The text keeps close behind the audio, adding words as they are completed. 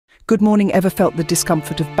Good morning ever felt the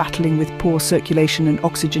discomfort of battling with poor circulation and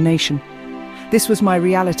oxygenation? This was my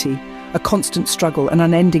reality, a constant struggle, an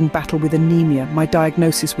unending battle with anemia. My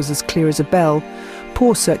diagnosis was as clear as a bell: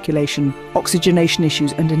 poor circulation, oxygenation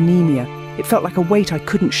issues and anemia. It felt like a weight I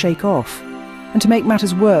couldn't shake off. And to make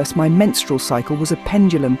matters worse, my menstrual cycle was a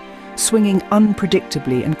pendulum, swinging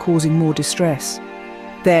unpredictably and causing more distress.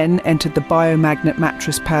 Then entered the biomagnet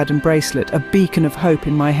mattress pad and bracelet, a beacon of hope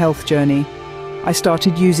in my health journey. I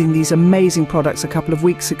started using these amazing products a couple of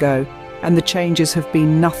weeks ago, and the changes have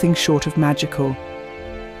been nothing short of magical.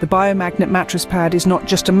 The biomagnet mattress pad is not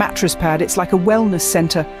just a mattress pad, it's like a wellness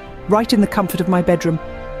centre, right in the comfort of my bedroom.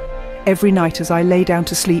 Every night as I lay down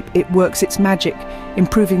to sleep, it works its magic,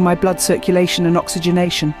 improving my blood circulation and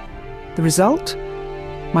oxygenation. The result?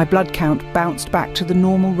 My blood count bounced back to the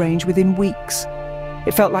normal range within weeks.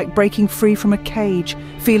 It felt like breaking free from a cage,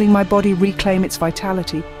 feeling my body reclaim its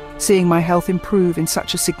vitality, seeing my health improve in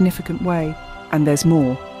such a significant way. And there's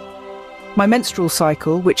more. My menstrual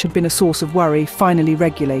cycle, which had been a source of worry, finally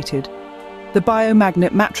regulated. The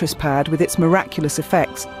biomagnet mattress pad, with its miraculous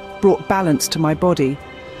effects, brought balance to my body,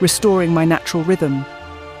 restoring my natural rhythm.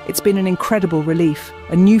 It's been an incredible relief,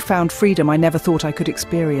 a newfound freedom I never thought I could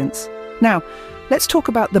experience. Now, let's talk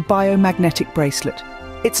about the biomagnetic bracelet.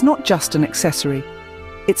 It's not just an accessory,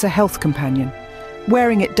 it's a health companion.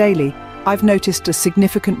 Wearing it daily, I've noticed a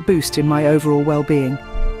significant boost in my overall well-being.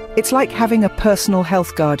 It's like having a personal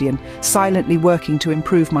health guardian, silently working to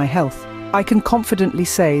improve my health. I can confidently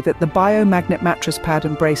say that the biomagnet mattress pad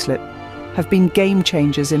and bracelet have been game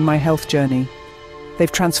changers in my health journey.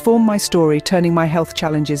 They've transformed my story, turning my health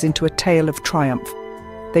challenges into a tale of triumph.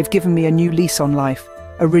 They've given me a new lease on life,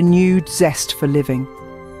 a renewed zest for living.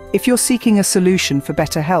 If you're seeking a solution for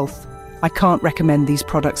better health, I can't recommend these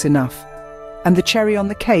products enough. And the cherry on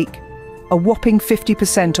the cake? A whopping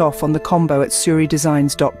 50% off on the combo at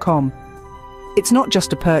surydesigns.com. It's not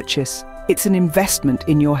just a purchase, it's an investment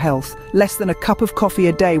in your health. Less than a cup of coffee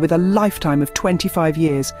a day with a lifetime of 25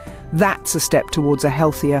 years. That's a step towards a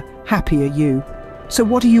healthier, happier you. So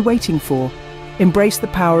what are you waiting for? Embrace the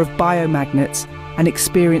power of biomagnets and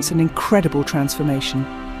experience an incredible transformation.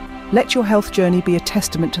 Let your health journey be a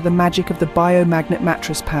testament to the magic of the biomagnet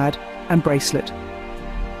mattress pad and bracelet.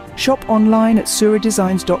 Shop online at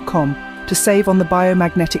surydesigns.com to save on the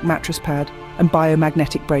biomagnetic mattress pad and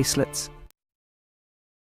biomagnetic bracelets.